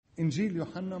إنجيل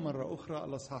يوحنا مرة أخرى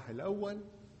الأصحاح الأول،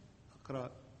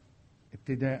 أقرأ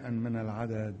ابتداء من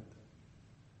العدد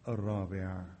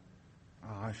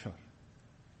 14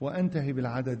 وأنتهي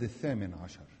بالعدد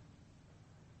 18.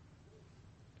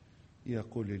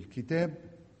 يقول الكتاب: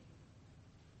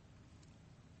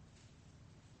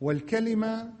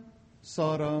 والكلمة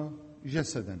صار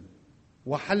جسدا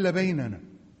وحل بيننا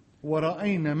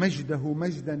ورأينا مجده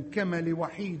مجدا كما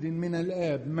لوحيد من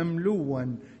الآب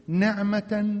مملوءا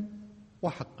نعمة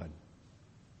وحقا.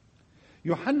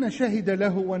 يوحنا شهد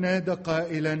له ونادى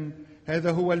قائلا: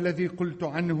 هذا هو الذي قلت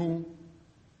عنه،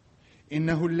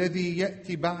 إنه الذي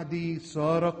يأتي بعدي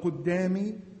صار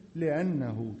قدامي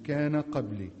لأنه كان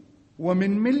قبلي،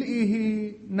 ومن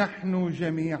ملئه نحن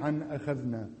جميعا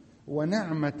أخذنا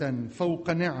ونعمة فوق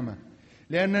نعمة،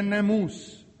 لأن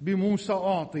الناموس بموسى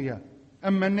أعطي،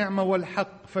 أما النعمة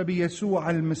والحق فبيسوع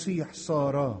المسيح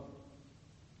صارا.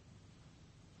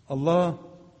 الله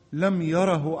لم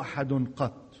يره أحد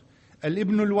قط،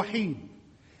 الابن الوحيد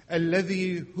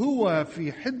الذي هو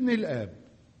في حضن الآب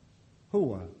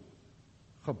هو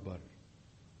خبر.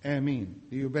 آمين.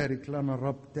 ليبارك لنا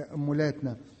الرب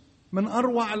تأملاتنا. من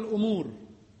أروع الأمور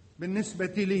بالنسبة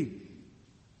لي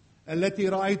التي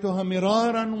رأيتها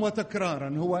مرارا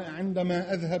وتكرارا هو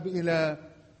عندما أذهب إلى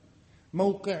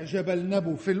موقع جبل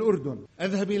نبو في الأردن،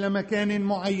 أذهب إلى مكان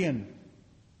معين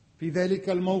في ذلك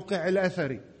الموقع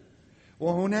الأثري،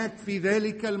 وهناك في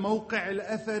ذلك الموقع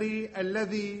الأثري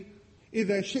الذي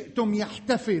إذا شئتم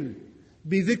يحتفل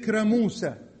بذكرى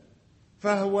موسى،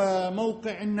 فهو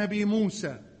موقع النبي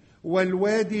موسى،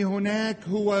 والوادي هناك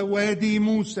هو وادي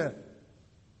موسى،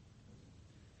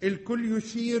 الكل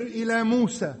يشير إلى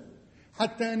موسى،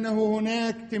 حتى أنه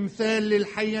هناك تمثال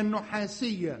للحية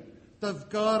النحاسية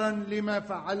تذكارا لما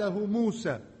فعله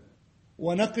موسى.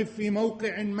 ونقف في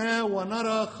موقع ما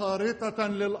ونرى خارطة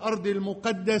للأرض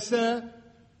المقدسة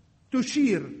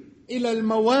تشير إلى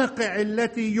المواقع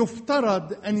التي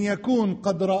يفترض أن يكون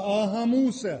قد رآها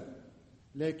موسى،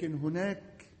 لكن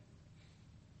هناك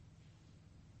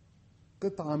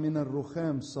قطعة من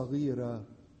الرخام صغيرة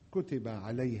كتب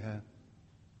عليها: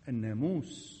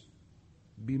 الناموس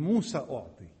بموسى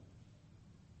أعطي.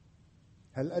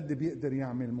 هل قد بيقدر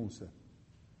يعمل موسى؟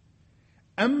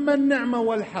 أما النعمة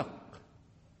والحق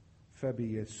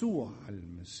فبيسوع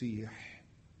المسيح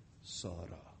صار.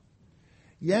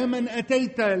 يا من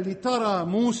أتيت لترى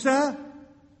موسى،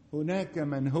 هناك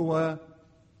من هو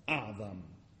أعظم،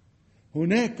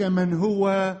 هناك من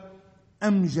هو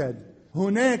أمجد،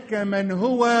 هناك من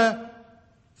هو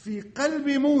في قلب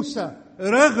موسى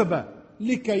رغبة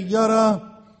لكي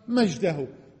يرى مجده.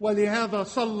 ولهذا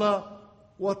صلى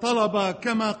وطلب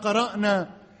كما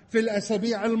قرأنا في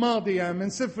الأسابيع الماضية من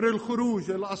سفر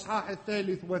الخروج الأصحاح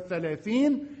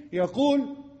 33،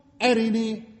 يقول: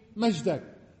 أرني مجدك.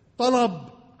 طلب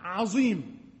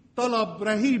عظيم، طلب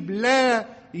رهيب، لا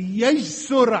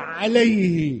يجسر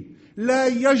عليه، لا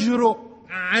يجرؤ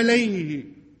عليه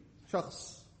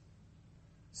شخص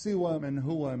سوى من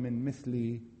هو من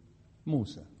مثل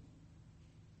موسى.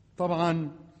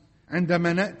 طبعا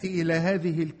عندما نأتي إلى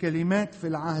هذه الكلمات في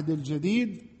العهد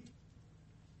الجديد،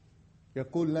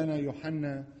 يقول لنا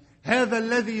يوحنا: هذا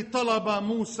الذي طلب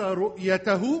موسى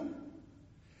رؤيته،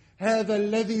 هذا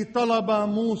الذي طلب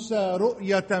موسى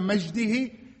رؤية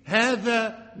مجده،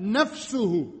 هذا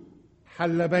نفسه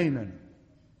حل بيننا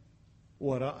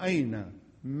ورأينا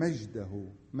مجده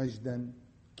مجدا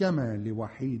كما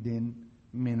لوحيد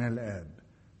من الآب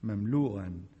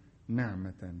مملوءا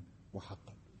نعمة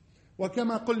وحقا.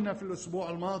 وكما قلنا في الأسبوع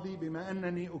الماضي، بما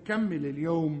أنني أكمل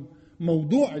اليوم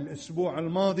موضوع الأسبوع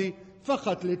الماضي،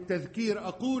 فقط للتذكير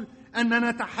أقول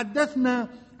أننا تحدثنا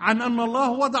عن أن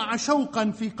الله وضع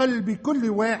شوقا في قلب كل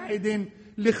واحد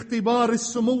لاختبار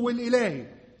السمو الإلهي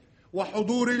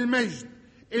وحضور المجد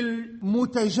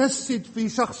المتجسد في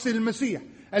شخص المسيح،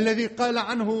 الذي قال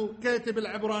عنه كاتب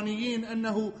العبرانيين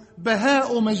أنه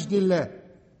بهاء مجد الله،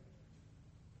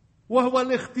 وهو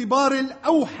الاختبار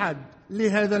الأوحد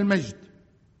لهذا المجد.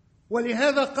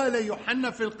 ولهذا قال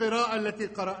يوحنا في القراءة التي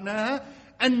قرأناها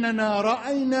أننا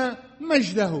رأينا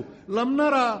مجده، لم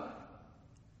نرى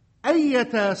أي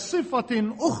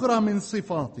صفة أخرى من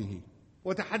صفاته.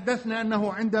 وتحدثنا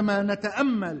أنه عندما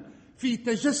نتأمل في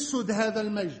تجسد هذا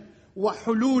المجد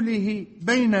وحلوله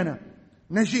بيننا،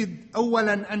 نجد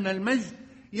أولا أن المجد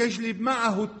يجلب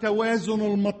معه التوازن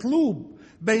المطلوب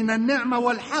بين النعمة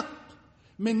والحق،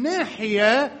 من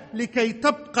ناحية لكي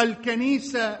تبقى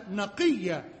الكنيسة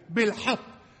نقية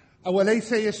بالحق.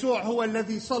 أوليس يسوع هو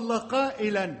الذي صلى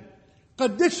قائلا: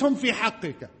 قدسهم في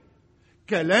حقك،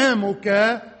 كلامك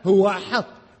هو حق.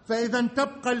 فإذا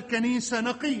تبقى الكنيسة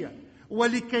نقية،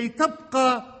 ولكي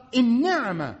تبقى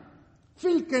النعمة في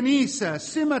الكنيسة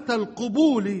سمة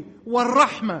القبول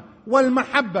والرحمة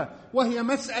والمحبة، وهي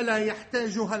مسألة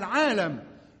يحتاجها العالم،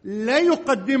 لا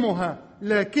يقدمها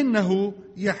لكنه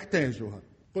يحتاجها.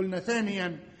 قلنا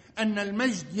ثانيا أن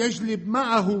المجد يجلب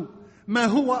معه ما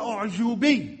هو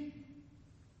أعجوبي،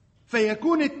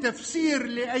 فيكون التفسير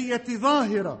لأية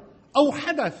ظاهرة أو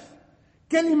حدث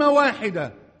كلمة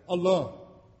واحدة: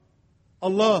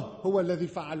 الله هو الذي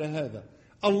فعل هذا،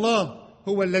 الله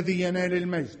هو الذي ينال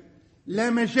المجد. لا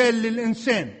مجال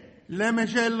للإنسان، لا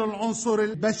مجال للعنصر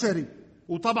البشري.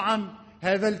 وطبعا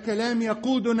هذا الكلام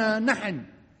يقودنا نحن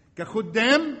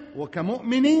كخدام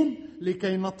وكمؤمنين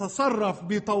لكي نتصرف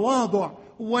بتواضع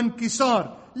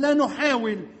وانكسار، لا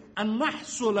نحاول أن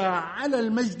نحصل على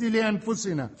المجد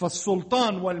لأنفسنا،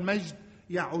 فالسلطان والمجد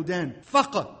يعودان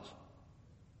فقط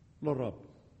للرب،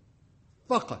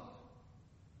 فقط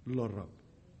للرب،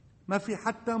 ما في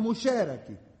حتى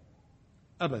مشاركة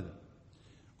أبدا.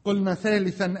 قلنا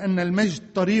ثالثا أن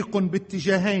المجد طريق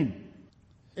باتجاهين.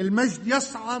 المجد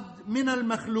يصعد من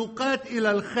المخلوقات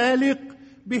إلى الخالق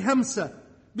بهمسة،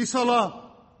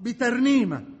 بصلاة،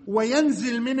 بترنيمة،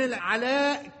 وينزل من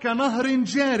العلاء كنهر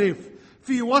جارف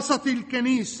في وسط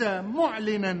الكنيسة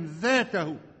معلنا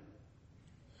ذاته.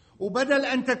 وبدل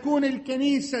أن تكون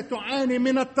الكنيسة تعاني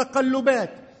من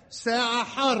التقلبات، ساعة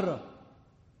حارة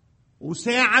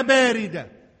وساعة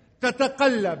باردة،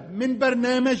 تتقلب من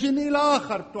برنامج إلى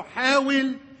آخر،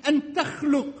 تحاول أن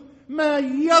تخلق ما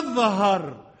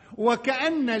يظهر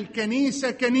وكأن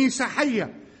الكنيسة كنيسة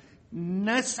حية،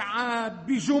 نسعى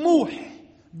بجموح،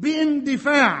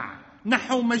 باندفاع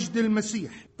نحو مجد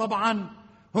المسيح. طبعا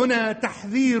هنا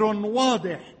تحذير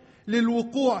واضح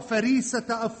للوقوع فريسة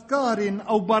أفكار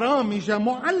أو برامج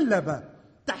معلبة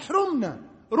تحرمنا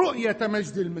رؤية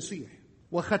مجد المسيح.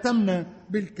 وختمنا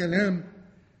بالكلام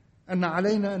أن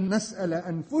علينا أن نسأل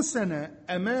أنفسنا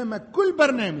أمام كل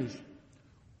برنامج،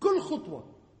 كل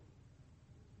خطوة،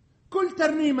 كل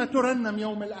ترنيمة ترنم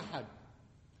يوم الأحد،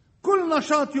 كل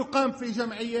نشاط يقام في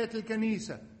جمعيات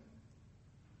الكنيسة،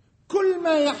 كل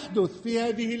ما يحدث في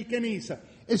هذه الكنيسة،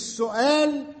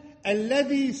 السؤال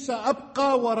الذي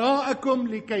سأبقى وراءكم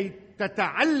لكي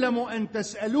تتعلموا أن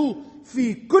تسألوه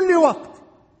في كل وقت: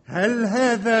 هل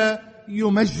هذا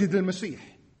يمجد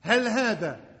المسيح؟ هل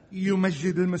هذا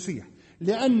يمجد المسيح؟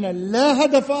 لأن لا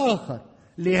هدف آخر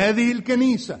لهذه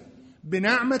الكنيسة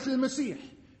بنعمة المسيح،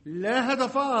 لا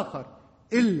هدف آخر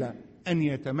إلا أن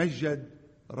يتمجد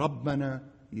ربنا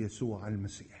يسوع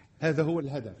المسيح. هذا هو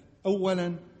الهدف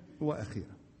أولا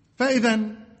وأخيرا. فإذا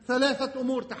 3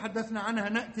 أمور تحدثنا عنها.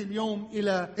 نأتي اليوم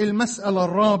إلى المسألة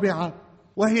الرابعة،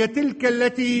 وهي تلك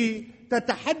التي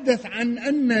تتحدث عن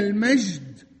أن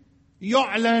المجد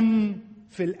يعلن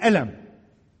في الألم،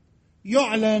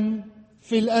 يعلن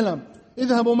في الألم.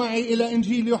 اذهبوا معي إلى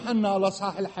إنجيل يوحنا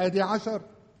الأصحاح 11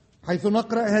 حيث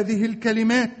نقرأ هذه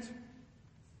الكلمات.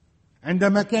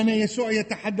 عندما كان يسوع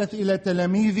يتحدث إلى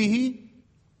تلاميذه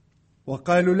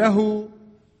وقالوا له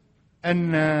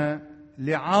أن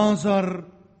لعازر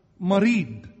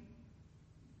مريض،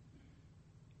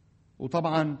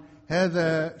 وطبعا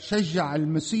هذا شجع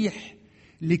المسيح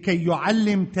لكي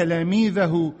يعلم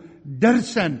تلاميذه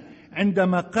درسا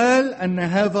عندما قال أن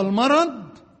هذا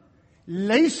المرض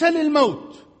ليس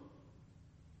للموت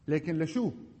لكن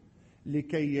لشو؟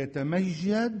 لكي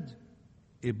يتمجد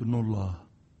ابن الله.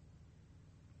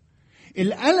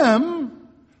 الألم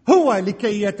هو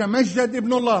لكي يتمجد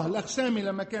ابن الله. الأخسامي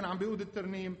لما كان عم بيقود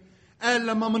الترنيم قال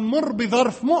لما منمر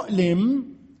بظرف مؤلم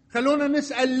خلونا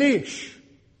نسأل ليش.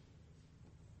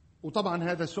 وطبعا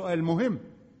هذا سؤال مهم.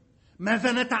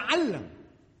 ماذا نتعلم؟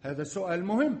 هذا سؤال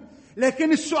مهم.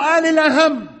 لكن السؤال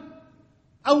الأهم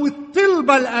أو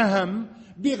الطلبة الأهم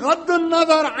بغض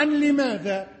النظر عن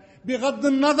لماذا، بغض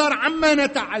النظر عما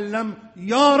نتعلم: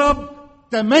 يا رب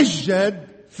تمجد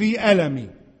في ألمي،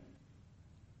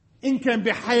 إن كان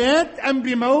بحياة أم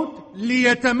بموت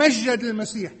ليتمجد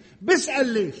المسيح.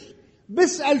 بسأل ليش،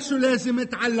 بسأل شو لازم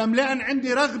أتعلم، لأن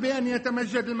عندي رغبة أن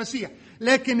يتمجد المسيح.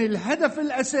 لكن الهدف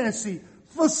الأساسي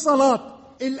في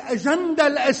الصلاة، الأجندة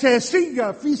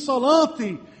الأساسية في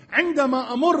صلاتي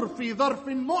عندما أمر في ظرف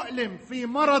مؤلم، في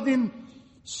مرض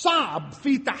صعب،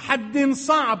 في تحد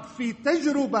صعب، في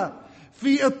تجربة،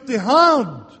 في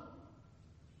اضطهاد،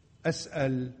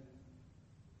 أسأل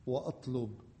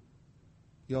وأطلب: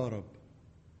 يا رب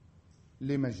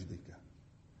لمجدك،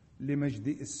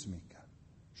 لمجد اسمك،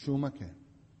 شو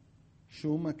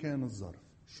ما كان الظرف،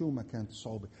 شو ما كانت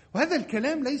الصعوبة. وهذا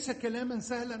الكلام ليس كلاما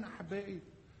سهلا أحبائي.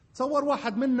 تصور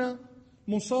واحد منا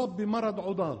مصاب بمرض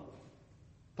عضال،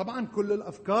 طبعا كل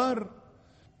الأفكار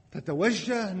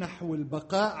تتوجه نحو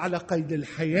البقاء على قيد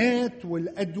الحياة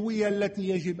والأدوية التي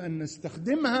يجب أن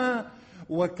نستخدمها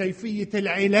وكيفية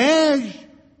العلاج،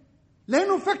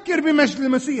 لا نفكر بمجد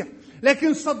المسيح،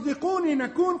 لكن صدقوني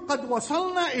نكون قد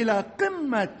وصلنا إلى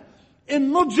قمة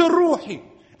النضج الروحي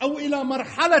أو إلى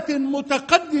مرحلة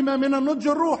متقدمة من النضج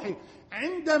الروحي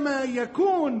عندما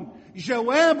يكون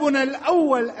جوابنا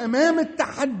الأول أمام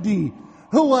التحدي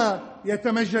هو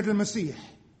يتمجد المسيح.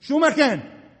 شو ما كان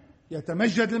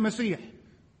يتمجد المسيح.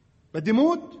 بدي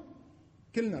موت،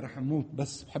 كلنا رح نموت،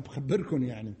 بس بحب خبركم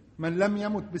يعني من لم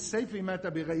يمت بالسيف مات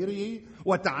بغيره،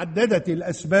 وتعددت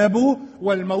الأسباب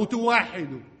والموت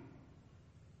واحد.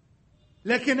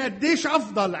 لكن قديش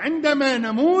أفضل عندما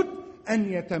نموت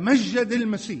أن يتمجد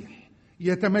المسيح.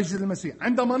 يتمجد المسيح.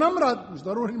 عندما نمرض مش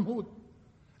ضروري نموت،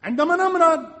 عندما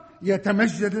نمرض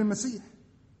يتمجد المسيح.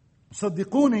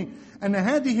 صدقوني أن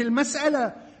هذه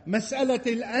المسألة، مسألة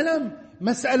الألم،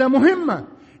 مسألة مهمة،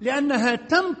 لأنها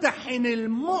تمتحن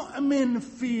المؤمن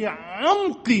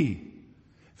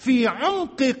في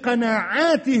عمق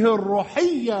قناعاته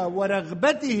الروحية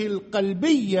ورغبته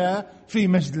القلبية في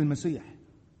مجد المسيح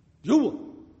جوا.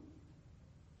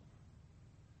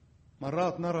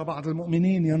 مرات نرى بعض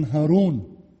المؤمنين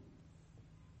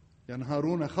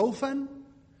ينهارون خوفا،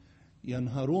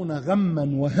 ينهارون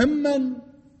غما وهما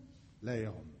لا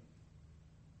يهم.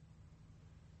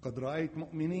 قد رأيت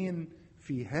مؤمنين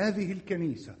في هذه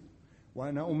الكنيسة،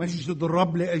 وأنا أمجد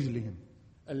الرب لأجلهم،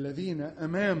 الذين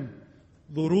أمام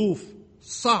ظروف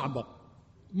صعبة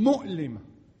مؤلمة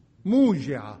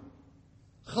موجعة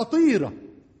خطيرة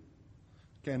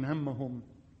كان همهم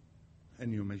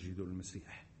أن يمجدوا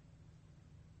المسيح.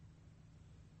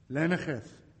 لا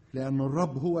نخاف، لأن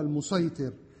الرب هو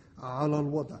المسيطر على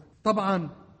الوضع. طبعا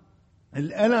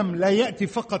الألم لا يأتي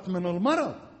فقط من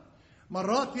المرض،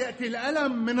 مرات يأتي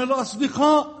الألم من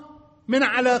الأصدقاء، من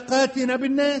علاقاتنا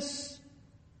بالناس.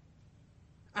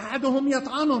 أحدهم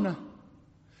يطعننا،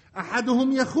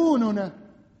 أحدهم يخوننا،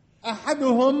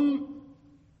 أحدهم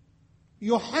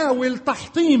يحاول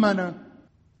تحطيمنا.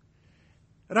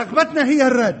 رغبتنا هي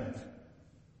الرد،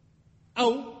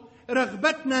 أو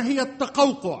رغبتنا هي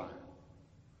التقوقع.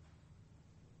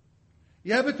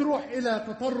 يا بتروح إلى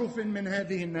تطرف من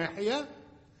هذه الناحية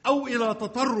أو إلى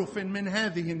تطرف من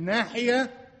هذه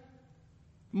الناحية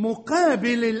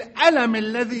مقابل الألم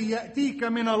الذي يأتيك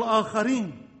من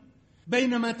الآخرين.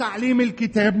 بينما تعليم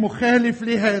الكتاب مخالف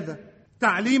لهذا.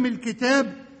 تعليم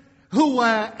الكتاب هو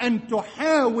أن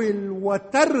تحاول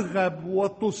وترغب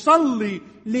وتصلي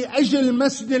لأجل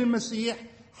مجد المسيح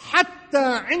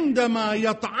حتى عندما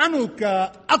يطعنك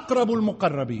أقرب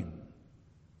المقربين.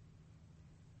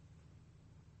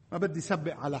 ما بدي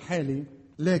سبق على حالي،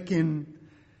 لكن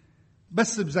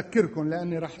بس بذكركم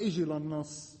لأني رح إجي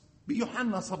للنص.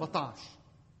 بيوحنا 17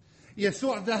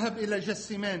 يسوع ذهب إلى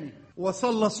جسيماني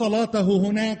وصلى صلاته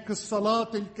هناك،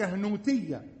 الصلاة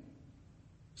الكهنوتية،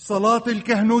 صلاة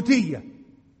الكهنوتية،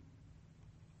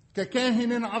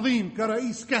 ككاهن عظيم،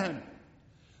 كرئيس كهنة،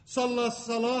 صلى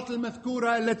الصلاة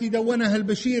المذكورة التي دونها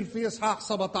البشير في إصحاح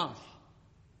 17.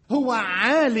 هو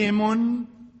عالم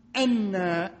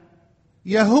أن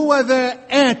يهوذا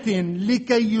آت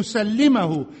لكي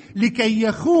يسلمه، لكي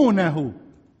يخونه.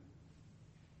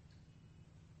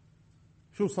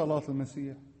 شو صلاة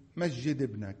المسيح؟ مجد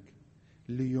ابنك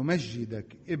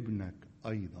ليمجدك ابنك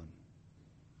أيضا.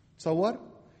 تصور؟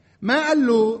 ما قال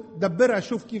له دبرها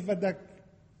شوف كيف بدك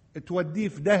توديه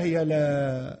في داهية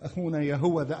لأخونا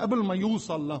يهوذا قبل ما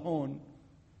يوصل لهون.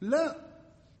 لا،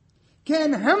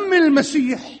 كان هم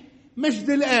المسيح مجد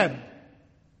الآب،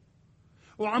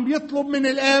 وعم يطلب من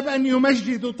الآب أن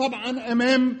يمجده طبعا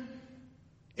أمام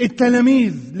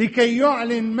التلاميذ لكي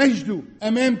يعلن مجده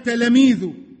أمام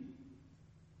تلاميذه،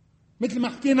 مثل ما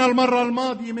حكينا المرة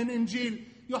الماضية من إنجيل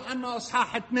يوحنا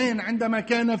أصحاح 2 عندما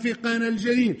كان في قانا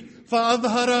الجليل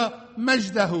فأظهر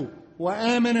مجده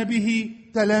وآمن به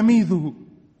تلاميذه.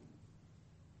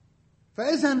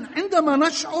 فإذا عندما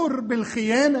نشعر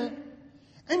بالخيانة،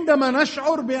 عندما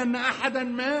نشعر بأن أحدا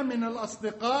ما من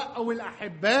الأصدقاء أو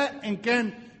الأحباء إن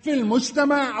كان في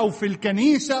المجتمع أو في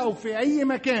الكنيسة أو في أي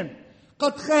مكان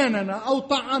قد خاننا أو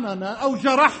طعننا أو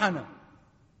جرحنا،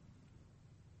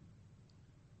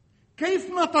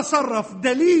 كيف نتصرف؟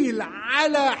 دليل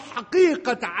على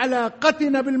حقيقة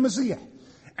علاقتنا بالمسيح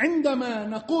عندما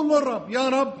نقول للرب يا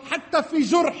رب حتى في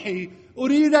جرحي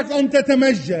أريدك أن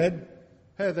تتمجد.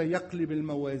 هذا يقلب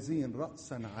الموازين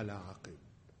رأسا على عقب،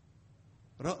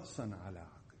 رأسا على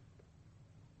عقب.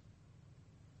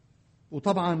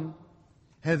 وطبعا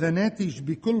هذا ناتج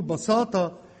بكل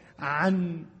بساطة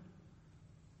عن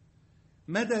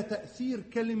مدى تأثير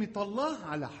كلمة الله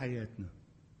على حياتنا.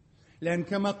 لأن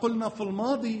كما قلنا في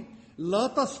الماضي لا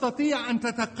تستطيع أن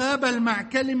تتقابل مع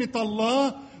كلمة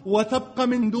الله وتبقى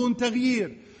من دون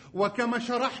تغيير، وكما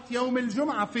شرحت يوم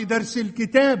الجمعة في درس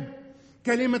الكتاب،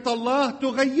 كلمة الله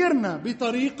تغيرنا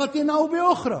بطريقة أو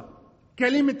بأخرى،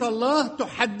 كلمة الله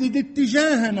تحدد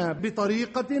اتجاهنا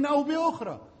بطريقة أو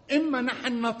بأخرى. إما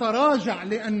نحن نتراجع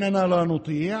لأننا لا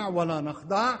نطيع ولا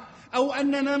نخضع، أو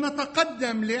أننا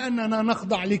نتقدم لأننا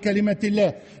نخضع لكلمة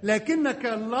الله. لكنك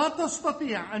لا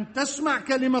تستطيع أن تسمع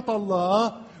كلمة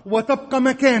الله وتبقى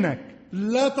مكانك،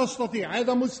 لا تستطيع،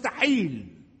 هذا مستحيل.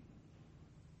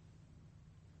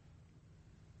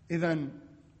 إذن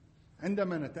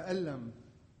عندما نتألم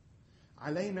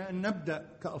علينا أن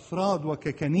نبدأ كأفراد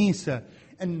وككنيسة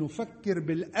أن نفكر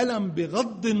بالألم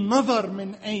بغض النظر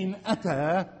من أين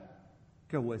أتى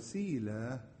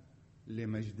كوسيلة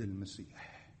لمجد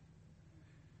المسيح.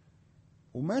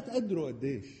 وما تقدروا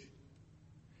قديش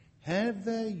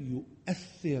هذا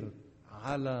يؤثر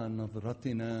على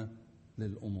نظرتنا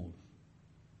للأمور،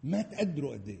 ما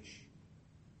تقدروا قديش.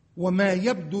 وما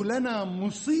يبدو لنا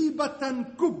مصيبة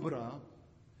كبرى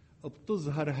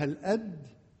بتظهر هالقد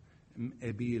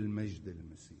مقابل مجد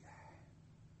المسيح.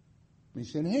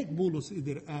 منشان هيك بولس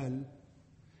قدر قال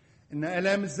إن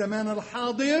آلام الزمان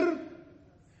الحاضر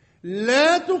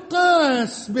لا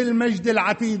تقاس بالمجد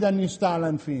العتيد أن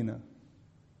يستعلن فينا.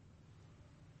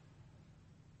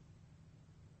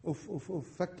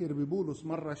 فكر ببولس،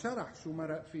 مرة شرح شو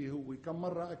مرق فيه هو، كم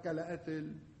مرة أكل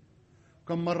قتل،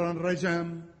 كم مرة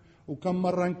انرجم، وكم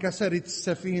مرة انكسرت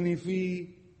السفينة فيه.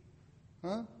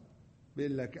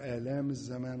 بيقول لك آلام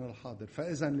الزمان الحاضر.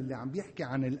 فإذا اللي عم بيحكي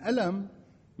عن الألم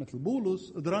مثل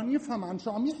بولس قدران يفهم عن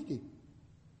شو عم يحكي،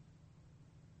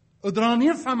 قدران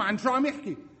يفهم عن شو عم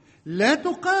يحكي. لا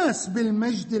تقاس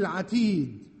بالمجد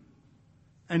العتيد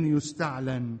أن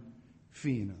يستعلن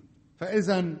فينا.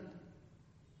 فإذا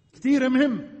كثير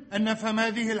مهم أن نفهم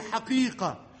هذه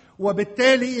الحقيقة.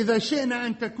 وبالتالي إذا شئنا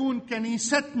أن تكون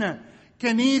كنيستنا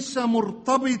كنيسة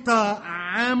مرتبطة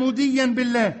عموديا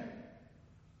بالله،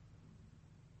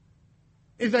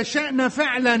 إذا شئنا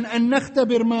فعلا أن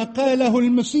نختبر ما قاله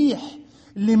المسيح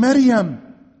لمريم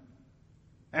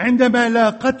عندما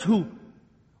لاقته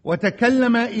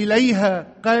وتكلم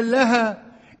إليها، قال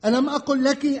لها: ألم أقل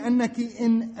لك أنك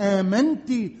إن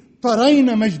آمنت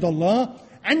ترين مجد الله؟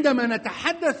 عندما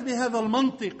نتحدث بهذا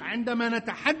المنطق، عندما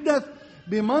نتحدث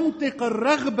بمنطق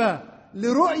الرغبة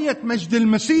لرؤية مجد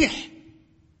المسيح،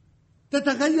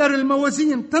 تتغير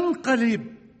الموازين،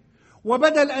 تنقلب.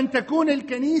 وبدل أن تكون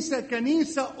الكنيسة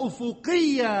كنيسة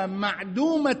أفقية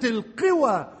معدومة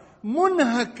القوى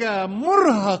منهكة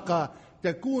مرهقة،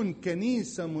 تكون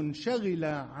كنيسة منشغلة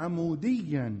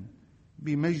عموديا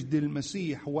بمجد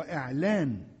المسيح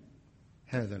وإعلان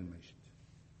هذا المجد.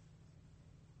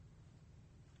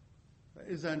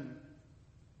 فإذا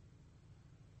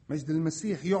مجد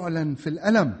المسيح يعلن في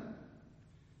الألم.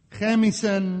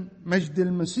 خامسا، مجد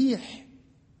المسيح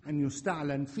أن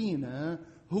يستعلن فينا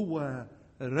هو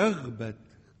رغبة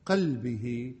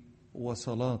قلبه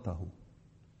وصلاته.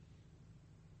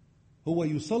 هو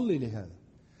يصلي لهذا.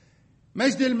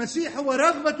 مجد المسيح هو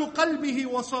رغبة قلبه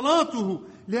وصلاته،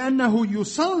 لأنه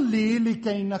يصلي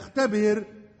لكي نختبر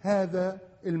هذا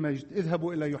المجد.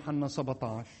 اذهبوا إلى يوحنا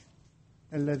 17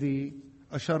 الذي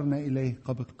أشرنا إليه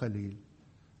قبل قليل.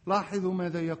 لاحظوا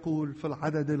ماذا يقول في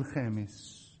العدد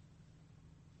 5.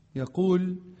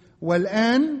 يقول: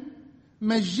 والآن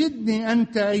مجدني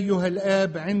أنت أيها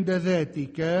الآب عند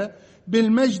ذاتك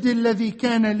بالمجد الذي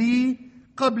كان لي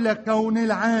قبل كون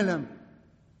العالم.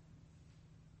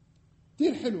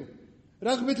 كثير حلو،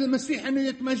 رغبة المسيح أنه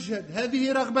يتمجد،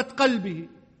 هذه رغبة قلبه،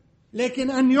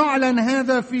 لكن أن يعلن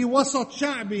هذا في وسط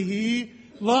شعبه.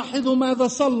 لاحظوا ماذا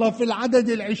صلى في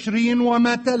العدد 20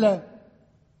 وما تلا.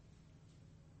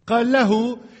 قال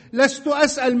له: لست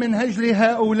أسأل من أجل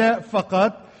هؤلاء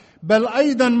فقط، بل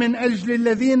أيضا من أجل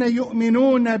الذين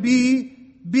يؤمنون بي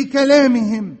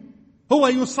بكلامهم. هو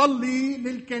يصلي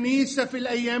للكنيسة في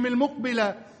الأيام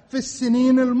المقبلة، في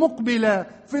السنين المقبلة،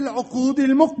 في العقود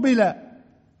المقبلة.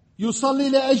 يصلي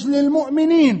لأجل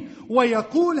المؤمنين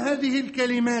ويقول هذه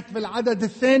الكلمات في العدد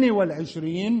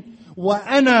 22: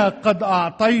 وأنا قد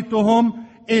أعطيتهم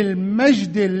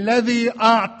المجد الذي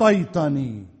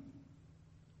أعطيتني.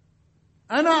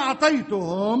 أنا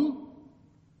أعطيتهم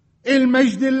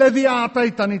المجد الذي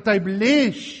أعطيتني. طيب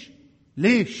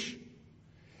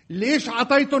ليش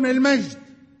أعطيتهم المجد؟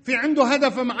 في عنده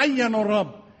هدف معين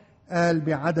الرب. قال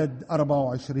بعدد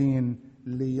 24: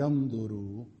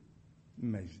 لينظروا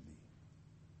مجدي.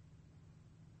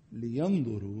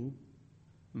 لينظروا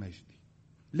مجدي.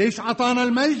 ليش أعطانا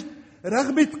المجد؟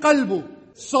 رغبة قلبه،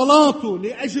 صلاته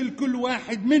لأجل كل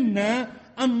واحد منا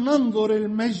أن ننظر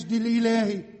المجد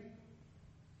الإلهي.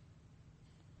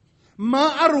 ما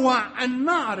أروع أن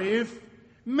نعرف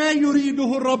ما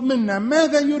يريده الرب منا.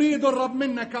 ماذا يريد الرب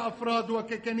منا كأفراد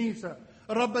وككنيسة؟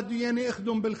 الرب بده ياني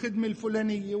أخدم بالخدمة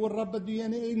الفلانية، والرب بده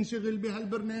ياني انشغل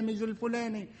بهالبرنامج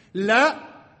الفلاني. لا،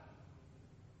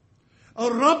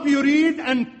 الرب يريد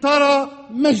أن ترى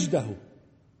مجده،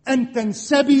 أن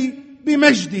تنسبي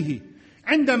بمجده.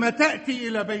 عندما تأتي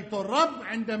إلى بيت الرب،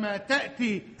 عندما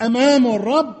تأتي أمام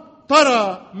الرب،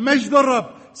 ترى مجد الرب.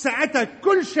 ساعتها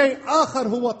كل شيء آخر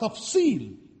هو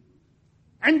تفصيل.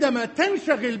 عندما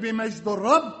تنشغل بمجد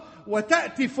الرب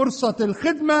وتأتي فرصة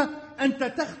الخدمة، أنت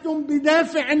تخدم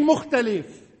بدافع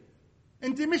مختلف.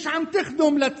 أنت مش عم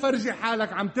تخدم لتفرجي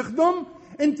حالك عم تخدم،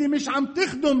 أنت مش عم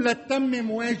تخدم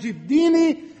لتتمم واجب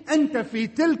ديني. أنت في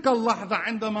تلك اللحظة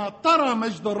عندما ترى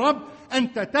مجد الرب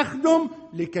أنت تخدم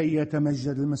لكي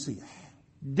يتمجد المسيح.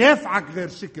 دافعك غير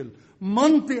شكل،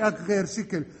 منطقك غير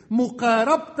شكل،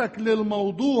 مقاربتك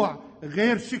للموضوع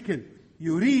غير شكل.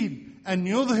 يريد أن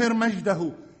يظهر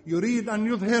مجده، يريد أن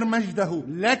يظهر مجده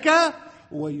لك،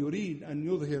 ويريد أن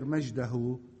يظهر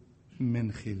مجده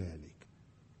من خلالك.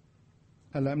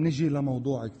 هلأ بنجي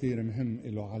لموضوع كتير مهم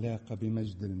له علاقة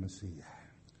بمجد المسيح.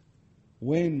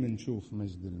 وين منشوف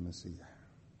مجد المسيح؟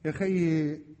 يا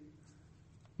خيي،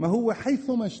 ما هو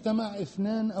حيثما اجتمع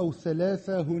 2 أو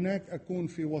 3 هناك أكون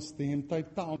في وسطهم. طيب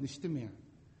تعالوا نجتمع،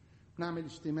 نعمل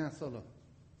اجتماع صلاة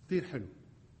كتير حلو،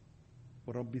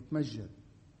 والرب يتمجد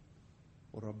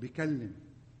والرب يكلم.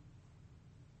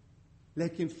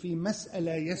 لكن في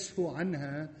مسألة يسهو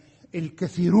عنها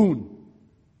الكثيرون.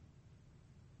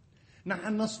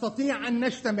 نحن نستطيع أن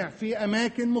نجتمع في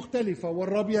أماكن مختلفة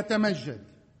والرب يتمجد،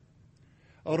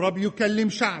 الرب يكلم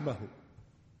شعبه،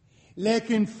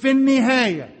 لكن في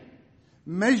النهاية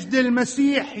مجد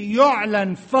المسيح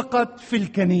يعلن فقط في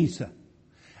الكنيسة.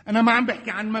 أنا ما عم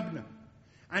بحكي عن مبنى،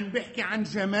 عم بحكي عن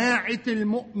جماعة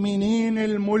المؤمنين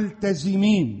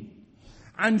الملتزمين،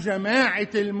 عن جماعة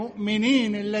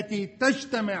المؤمنين التي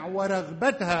تجتمع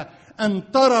ورغبتها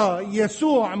أن ترى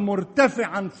يسوع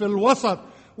مرتفعا في الوسط،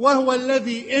 وهو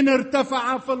الذي إن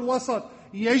ارتفع في الوسط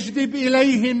يجذب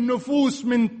إليه النفوس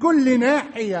من كل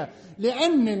ناحية،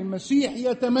 لأن المسيح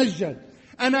يتمجد.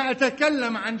 أنا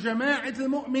أتكلم عن جماعة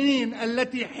المؤمنين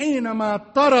التي حينما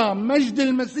ترى مجد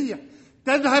المسيح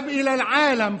تذهب إلى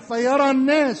العالم فيرى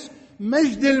الناس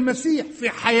مجد المسيح في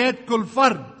حياة كل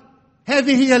فرد.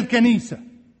 هذه هي الكنيسة،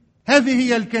 هذه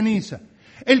هي الكنيسة.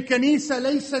 الكنيسة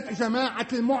ليست جماعة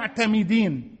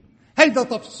المعتمدين، هيدا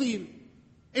تفصيل.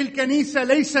 الكنيسة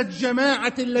ليست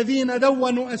جماعة الذين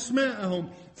دونوا أسماءهم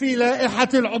في لائحة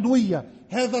العضوية،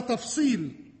 هذا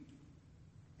تفصيل.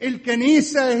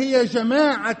 الكنيسة هي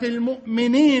جماعة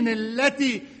المؤمنين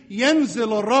التي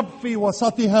ينزل الرب في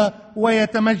وسطها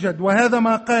ويتمجد. وهذا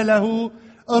ما قاله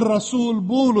الرسول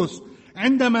بولس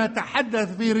عندما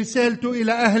تحدث في رسالته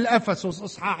إلى أهل أفسس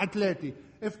إصحاح 3.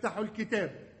 افتحوا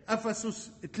الكتاب،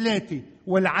 أفسس 3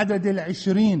 والعدد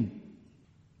 20.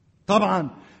 طبعا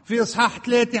في إصحاح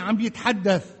 3 عم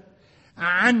يتحدث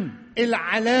عن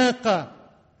العلاقة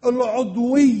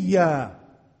العضوية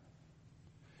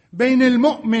بين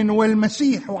المؤمن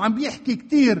والمسيح، وعم بيحكي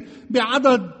كتير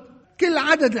بعدد، كل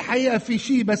عدد الحقيقة في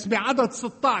شيء، بس بعدد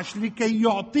 16: لكي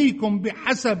يعطيكم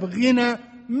بحسب غنى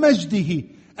مجده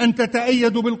أن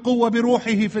تتأيدوا بالقوة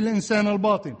بروحه في الإنسان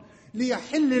الباطن،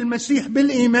 ليحل المسيح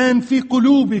بالإيمان في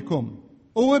قلوبكم.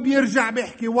 وبيرجع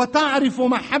بيحكي: وتعرفوا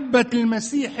محبة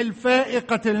المسيح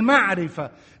الفائقة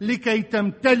المعرفة لكي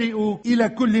تمتلئوا إلى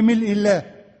كل ملء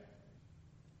الله.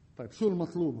 طيب شو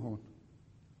المطلوب هون؟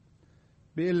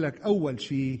 بيقول لك أول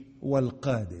شيء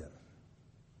والقادر.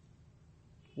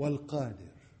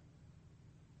 والقادر،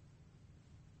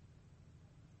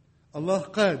 الله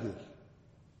قادر.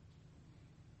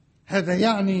 هذا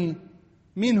يعني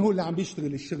مين هو اللي عم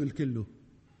بيشتغل الشغل كله؟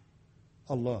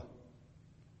 الله.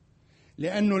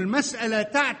 لأنه المسألة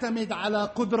تعتمد على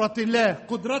قدرة الله.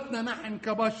 قدرتنا نحن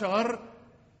كبشر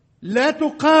لا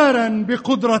تقارن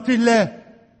بقدرة الله،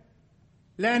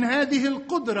 لأن هذه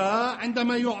القدرة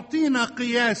عندما يعطينا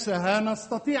قياسها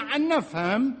نستطيع أن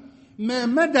نفهم ما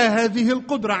مدى هذه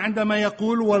القدرة عندما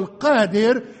يقول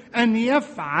والقادر أن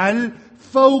يفعل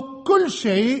فوق كل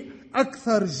شيء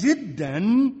أكثر جدا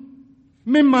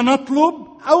مما نطلب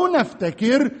أو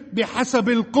نفتكر بحسب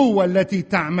القوة التي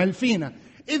تعمل فينا.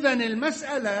 إذن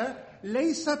المسألة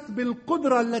ليست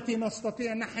بالقدرة التي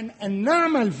نستطيع نحن أن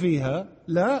نعمل فيها،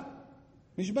 لا،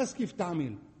 مش بس كيف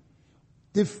تعمل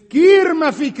تفكير،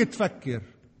 ما فيك تفكر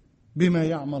بما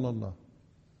يعمل الله.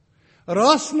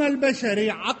 راسنا البشري،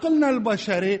 عقلنا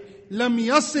البشري لم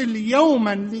يصل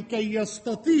يوما لكي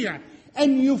يستطيع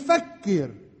أن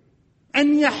يفكر،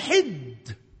 أن يحد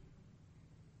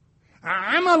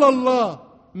عمل الله،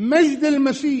 مجد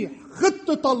المسيح،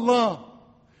 خطة الله،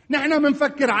 نحن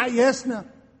منفكر عقياسنا،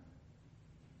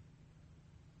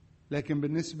 لكن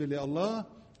بالنسبة لله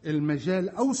المجال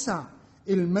أوسع،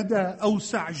 المدى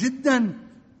أوسع جدا،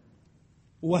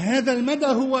 وهذا المدى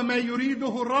هو ما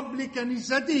يريده الرب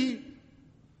لكنيسته.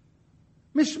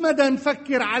 مش مدى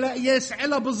نفكر على قياس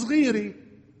علب صغيرة،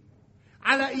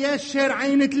 على قياس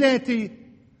شارعين 3،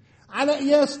 على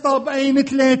قياس طابقين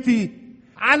 3،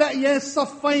 على قياس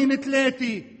صفين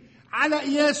 3، على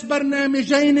قياس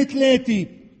برنامجين 3.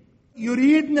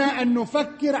 يريدنا أن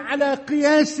نفكر على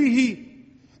قياسه،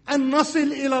 أن نصل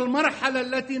إلى المرحلة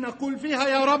التي نقول فيها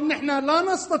يا رب نحن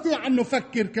لا نستطيع أن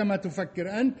نفكر كما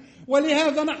تفكر أنت،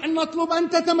 ولهذا نحن نطلب أن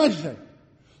تتمجد،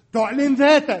 تعلن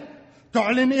ذاتك،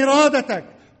 تعلن إرادتك،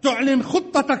 تعلن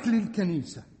خطتك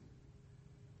للكنيسة.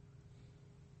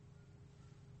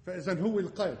 فإذا هو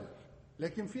القادر.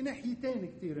 لكن في ناحية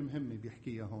تانية كتير مهمة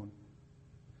بيحكيها هون،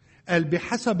 قال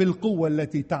بحسب القوة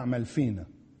التي تعمل فينا.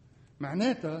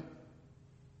 معناتها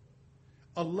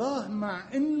الله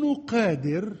مع أنه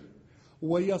قادر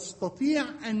ويستطيع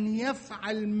أن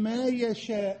يفعل ما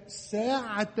يشاء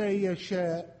ساعة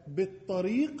يشاء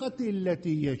بالطريقة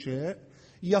التي يشاء،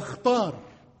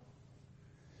 يختار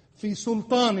في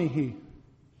سلطانه،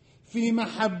 في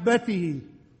محبته،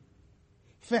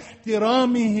 في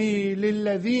احترامه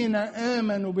للذين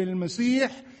آمنوا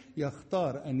بالمسيح،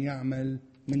 يختار أن يعمل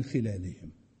من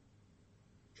خلالهم.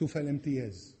 شوف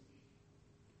هالامتياز،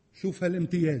 شوف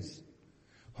هالامتياز.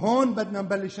 هون بدنا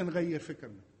نبلش نغير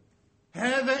فكرنا.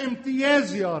 هذا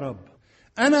امتياز يا رب،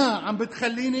 أنا عم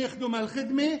بتخليني أخدم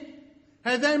هالخدمة،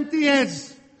 هذا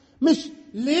امتياز. مش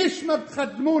ليش ما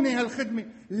بتخدموني هالخدمة،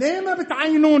 ليه ما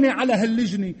بتعينوني على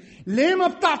هاللجنة، ليه ما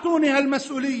بتعطوني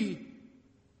هالمسؤولية.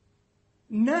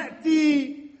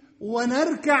 نأتي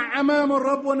ونركع أمام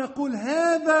الرب ونقول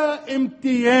هذا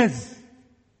امتياز،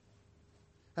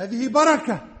 هذه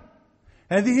بركة،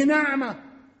 هذه نعمة،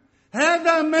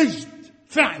 هذا مجد.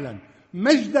 فعلا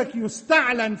مجدك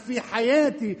يستعلن في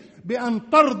حياتي بأن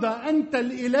ترضى أنت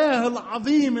الإله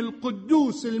العظيم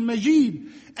القدوس المجيد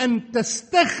أن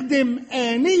تستخدم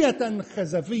آنية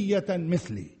خزفية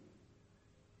مثلي.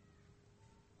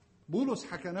 بولس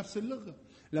حكى نفس اللغة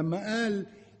لما قال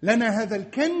لنا هذا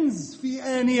الكنز في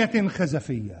آنية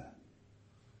خزفية.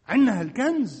 عندنا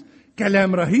هالكنز،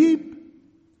 كلام رهيب.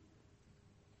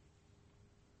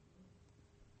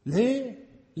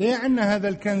 ليه عندنا هذا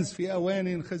الكنز في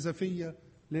أواني خزفية؟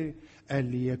 ليه؟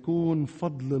 قال ليكون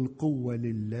فضل القوة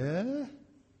لله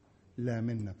لا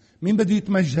منا. مين بده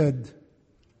يتمجد؟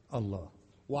 الله.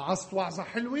 وعظت وعظة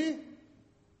حلوة،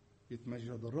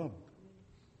 يتمجد الرب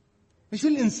مش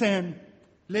الإنسان.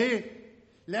 ليه؟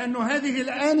 لأنه هذه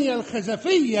الآنية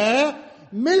الخزفية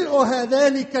ملؤها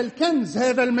ذلك الكنز،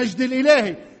 هذا المجد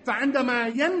الإلهي. فعندما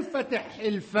ينفتح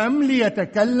الفم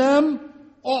ليتكلم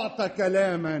أعطى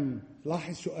كلاما.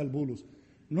 لاحظ شو قال بولس،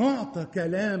 نعطى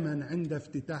كلاما عند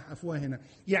افتتاح أفواهنا.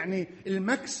 يعني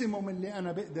الماكسيموم اللي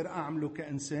أنا بقدر أعمله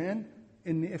كإنسان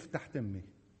إني افتح تمي،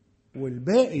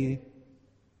 والباقي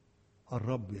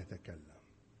الرب يتكلم.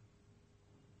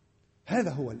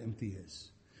 هذا هو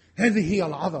الامتياز، هذه هي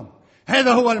العظمة،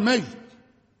 هذا هو المجد.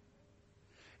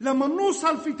 لما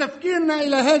نوصل في تفكيرنا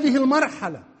إلى هذه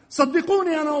المرحلة،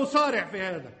 صدقوني أنا أصارع في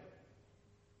هذا،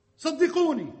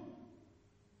 صدقوني،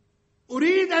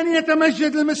 أريد أن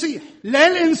يتمجد المسيح لا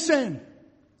الإنسان.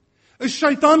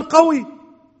 الشيطان قوي.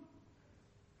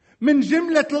 من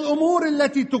جملة الأمور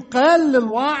التي تقال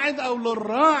للواعظ أو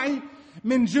للراعي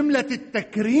من جملة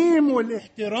التكريم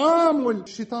والاحترام،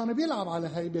 والشيطان بيلعب على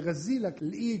هاي، بيغذي لك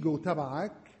الإيجو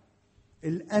تبعك،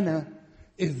 الأنا،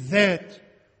 الذات.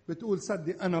 بتقول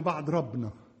صدق أنا بعد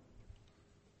ربنا،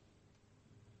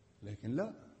 لكن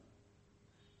لا،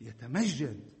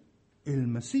 يتمجد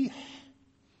المسيح،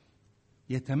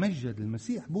 يتمجد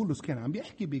المسيح. بولس كان عم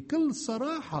بيحكي بكل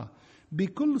صراحة،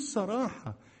 بكل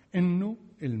صراحة، إنه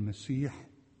المسيح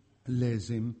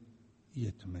لازم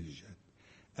يتمجد.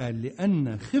 قال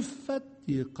لأن خفة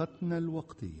ضيقتنا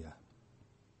الوقتية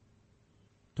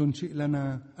تنشئ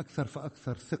لنا أكثر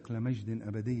فأكثر ثقل مجد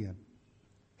أبديا.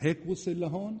 هيك وصل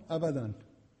لهون؟ أبدا.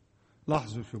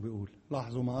 لاحظوا شو بيقول،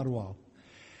 لاحظوا ما أروعه.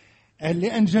 قال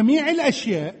لأن جميع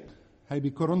الأشياء، هاي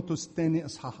بكورنثوس الثاني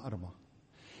إصحاح 4،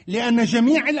 لأن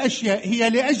جميع الأشياء هي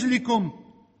لأجلكم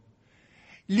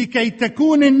لكي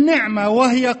تكون النعمة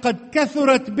وهي قد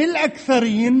كثرت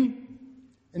بالأكثرين.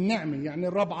 النعمة يعني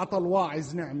الرب عطى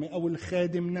الواعظ نعمة، أو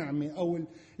الخادم نعمة، أو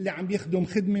اللي عم يخدم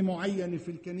خدمة معينة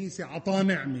في الكنيسة عطاه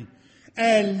نعمة.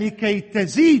 قال لكي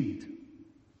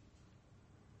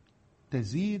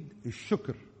تزيد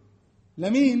الشكر.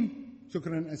 لمين؟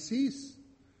 شكرا قسيس،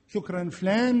 شكرا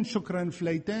فلان، شكرا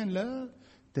فليتان، لا،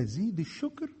 تزيد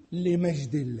الشكر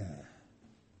لمجد الله.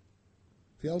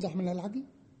 في أوضح من العقل؟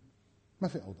 ما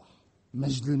في أوضح.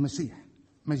 مجد المسيح،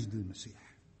 مجد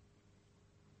المسيح.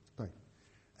 طيب،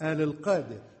 قال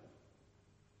القادر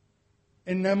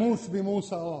الناموس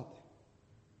بموسى أعطي،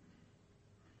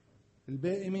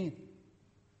 الباقي مين؟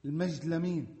 المجد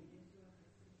لمين؟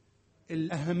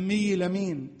 الأهمية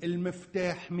لمين؟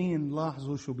 المفتاح مين؟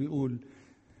 لاحظوا شو بيقول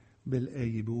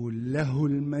بالآية، بيقول له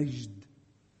المجد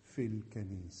في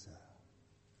الكنيسة.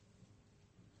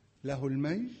 له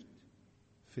المجد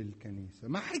في الكنيسة.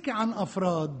 ما حكي عن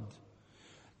أفراد،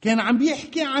 كان عم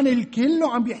بيحكي عن الكل،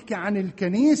 وعم بيحكي عن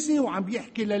الكنيسة، وعم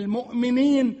بيحكي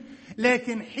للمؤمنين،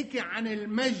 لكن حكي عن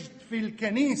المجد في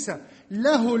الكنيسة.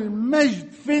 له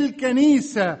المجد في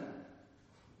الكنيسة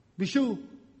بشو؟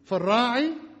 في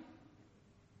الراعي،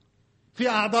 في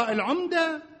أعضاء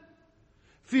العمدة،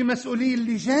 في مسؤولي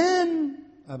اللجان؟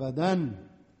 أبداً.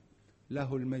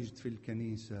 له المجد في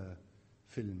الكنيسة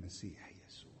في المسيح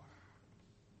يسوع.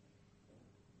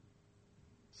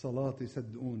 صلاتي،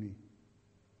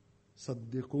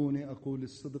 صدقوني أقول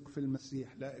الصدق في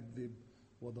المسيح لا أكذب،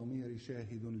 وضميري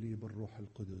شاهد لي بالروح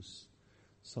القدس.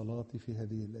 صلاتي في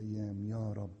هذه الأيام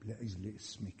يا رب لأجل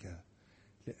اسمك،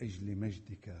 لأجل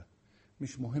مجدك.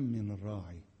 مش مهم من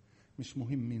الراعي، مش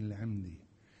مهم من العمدي،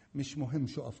 مش مهم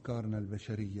شو أفكارنا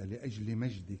البشرية، لأجل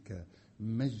مجدك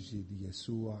مجد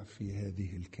يسوع في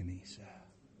هذه الكنيسة.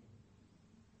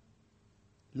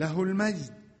 له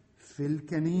المجد في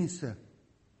الكنيسة.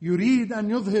 يريد أن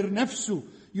يظهر نفسه،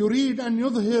 يريد أن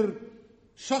يظهر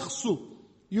شخصه،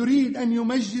 يريد أن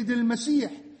يمجد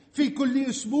المسيح في كل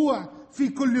أسبوع، في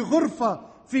كل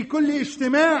غرفة، في كل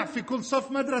اجتماع، في كل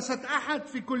صف مدرسة أحد،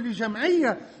 في كل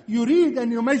جمعية. يريد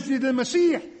أن يمجد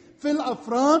المسيح في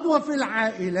الأفراد وفي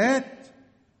العائلات.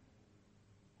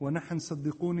 ونحن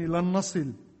صدقوني لن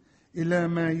نصل إلى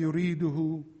ما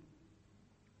يريده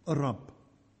الرب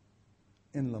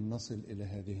إن لم نصل إلى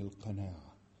هذه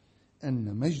القناعة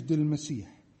أن مجد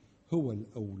المسيح هو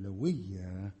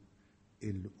الأولوية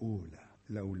الأولى.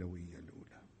 الأولوية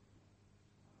الأولى.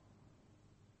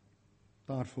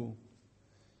 تعرفوا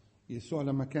يسوع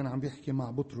لما كان عم بيحكي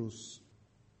مع بطرس،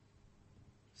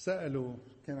 سأله،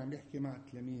 كان عم بيحكي مع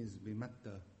تلاميذ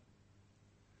بمتى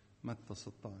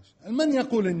 16، من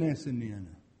يقول الناس إني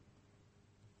أنا؟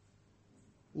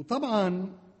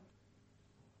 وطبعا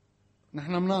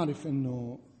نحن بنعرف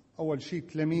إنه أول شيء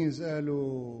تلاميذ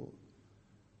قالوا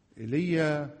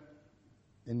إيليا،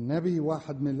 النبي،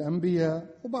 واحد من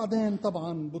الأنبياء. وبعدين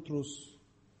طبعا بطرس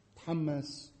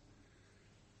تحمس،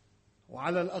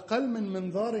 وعلى الأقل من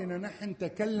منظارنا نحن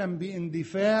تكلم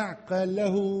باندفاع، قال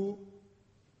له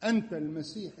أنت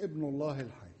المسيح ابن الله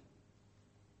الحي.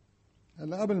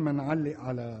 هلا قبل ما نعلق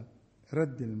على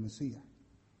رد المسيح،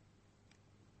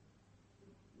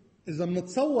 إذا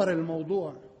بنتصور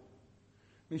الموضوع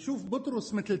بنشوف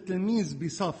بطرس مثل تلميذ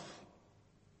بصف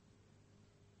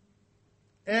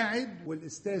قاعد،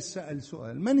 والأستاذ سأل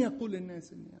سؤال، من يقول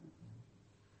الناس إني أنا؟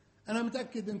 أنا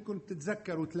متأكد إن كنت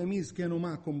تتذكروا تلاميذ كانوا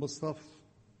معكم بالصف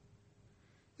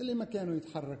اللي ما كانوا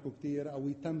يتحركوا كتير أو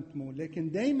يتمتموا،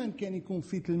 لكن دايما كان يكون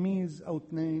في تلميذ أو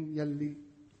اثنين يلي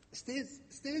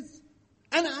أستاذ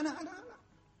أنا.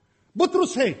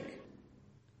 بطرس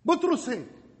هيك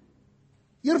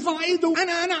يرفع ايده،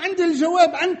 أنا عندي الجواب،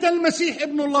 أنت المسيح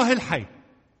ابن الله الحي.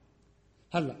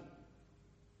 هلا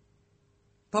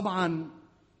طبعا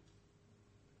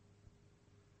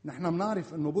نحن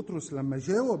بنعرف أنه بطرس لما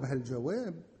جاوب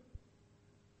هالجواب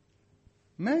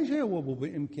ما جاوبه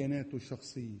بإمكاناته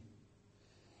الشخصية.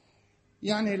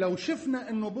 يعني لو شفنا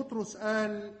أنه بطرس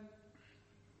قال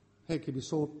هيك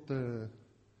بصوت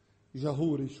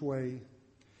جهوري شوي،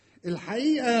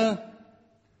 الحقيقة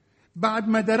بعد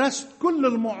ما درست كل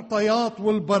المعطيات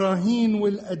والبراهين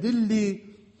والأدلة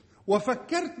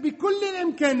وفكرت بكل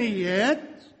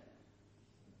الإمكانيات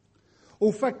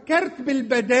وفكرت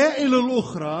بالبدائل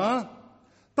الأخرى،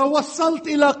 توصلت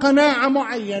إلى قناعة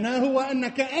معينة، هو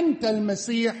أنك أنت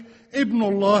المسيح ابن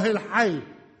الله الحي.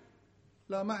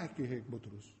 لا، ما أحكي هيك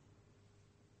بطرس،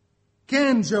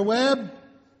 كان جواب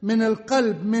من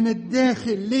القلب من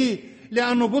الداخل. ليه؟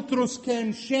 لأنه بطرس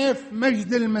كان شاف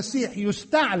مجد المسيح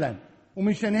يستعلن.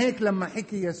 ومشان هيك لما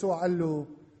حكي يسوع قال له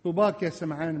طوباك يا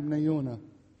سمعان بن يونا،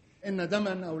 إن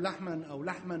دما أو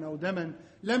لحما أو دما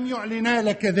لم يعلنا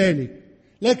لك ذلك،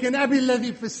 لكن أبي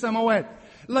الذي في السماوات.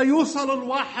 لا يوصل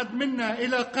الواحد منا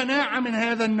إلى قناعة من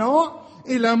هذا النوع،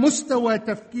 إلى مستوى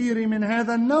تفكيري من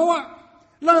هذا النوع،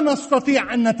 لا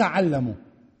نستطيع أن نتعلمه،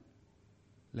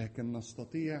 لكن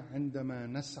نستطيع عندما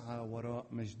نسعى وراء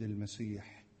مجد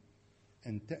المسيح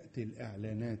أن تأتي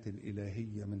الإعلانات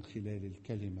الإلهية من خلال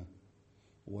الكلمة،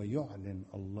 ويعلن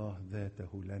الله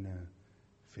ذاته لنا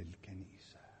في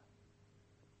الكنيسة.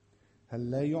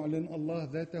 هل لا يعلن الله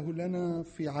ذاته لنا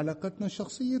في علاقتنا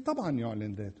الشخصية؟ طبعا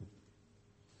يعلن ذاته.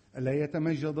 ألا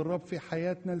يتمجد الرب في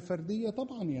حياتنا الفردية؟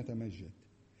 طبعا يتمجد.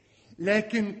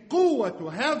 لكن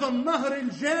قوة هذا النهر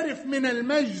الجارف من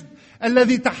المجد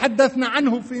الذي تحدثنا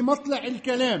عنه في مطلع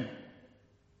الكلام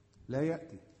لا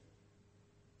يأتي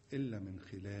إلا من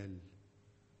خلال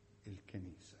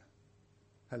الكنيسة.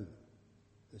 هل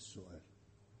السؤال،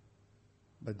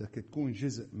 بدك تكون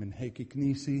جزء من هيك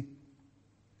كنيسة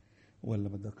ولا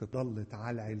بدك تضل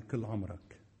تعلعل كل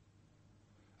عمرك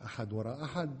أحد وراء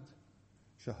أحد،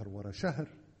 شهر وراء شهر،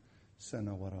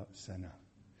 سنة وراء سنة؟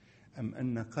 أم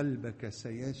أن قلبك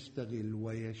سيشتغل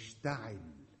ويشتعل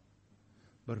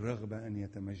بالرغبة أن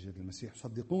يتمجد المسيح؟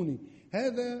 صدقوني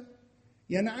هذا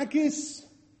ينعكس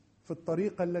في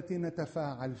الطريقة التي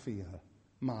نتفاعل فيها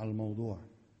مع الموضوع.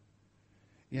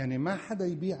 يعني ما حدا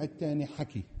يبيع الثاني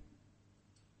حكي،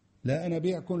 لا أنا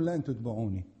بيعكم لا أنتم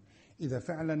تبيعوني. إذا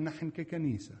فعلا نحن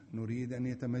ككنيسة نريد أن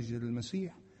يتمجد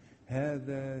المسيح،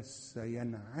 هذا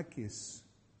سينعكس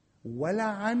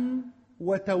ولعا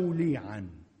وتوليعا،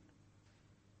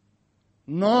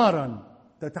 نارا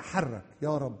تتحرك.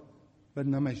 يا رب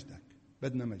بدنا مجدك،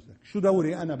 بدنا مجدك. شو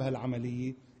دوري أنا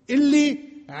بهالعملية؟ اللي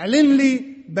اعلن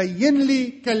لي، بين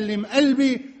لي، كلم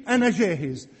قلبي، أنا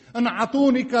جاهز. أن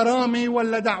عطوني كرامي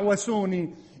ولا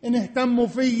دعوسوني، إن اهتموا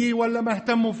فيي ولا ما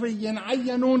اهتموا فيي، إن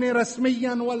عينوني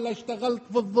رسميا ولا اشتغلت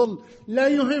في الظل، لا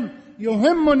يهم.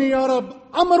 يهمني يا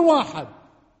رب أمر واحد،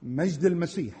 مجد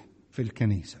المسيح في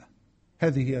الكنيسة.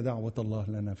 هذه هي دعوة الله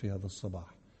لنا في هذا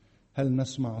الصباح. هل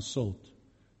نسمع الصوت؟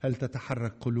 هل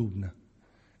تتحرك قلوبنا؟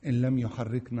 إن لم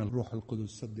يحركنا الروح القدس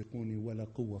صدقوني ولا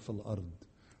قوة في الأرض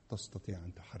تستطيع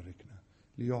أن تحركنا.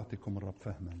 ليعطيكم الرب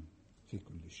فهما في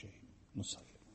كل شيء. نصلي.